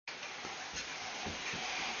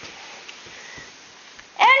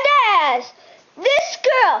says, this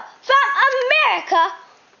girl from America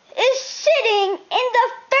is sitting in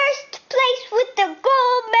the first place with the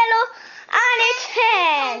gold medal on its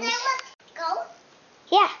hands. Let's go.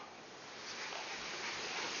 Yeah.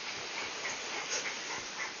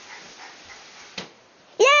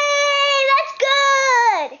 Yay, that's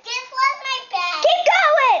good. This was my bag. Keep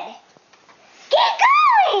going. Keep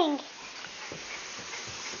going.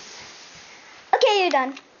 Okay, you're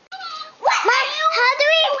done. What? How do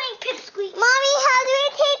we doing, Pipsqueak? Mommy, how do we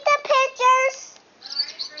take the pictures?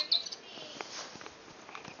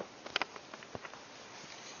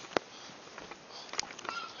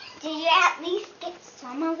 Did you at least get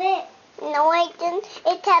some of it? No, I didn't.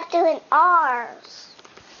 It tapped doing R's.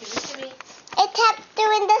 It tapped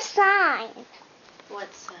doing the sign.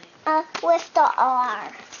 What sign? With the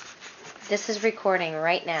R. This is recording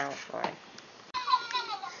right now, Lauren.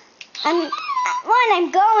 I'm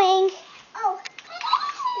going. Oh,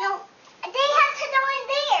 no. They have to go in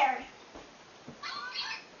there.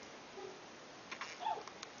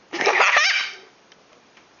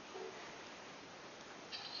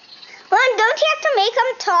 Mom, don't you have to make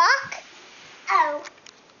them talk? Oh.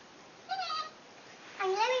 Let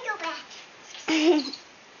me go back.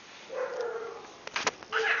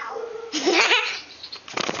 Ow.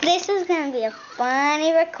 This is going to be a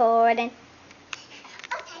funny recording.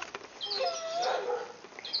 Okay.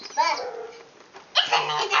 But it's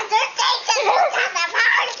another day on the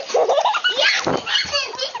park. Yes,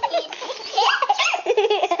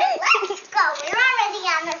 let's go. We're already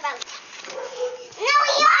on the boat. No,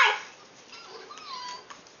 we aren't.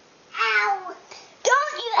 Ow.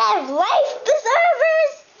 Don't you have life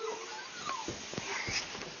preservers?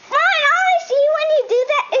 Mom, all I see when you do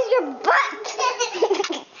that is your butt.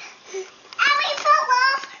 And we fell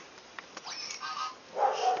off.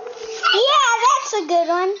 Yeah, that's a good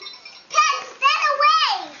one.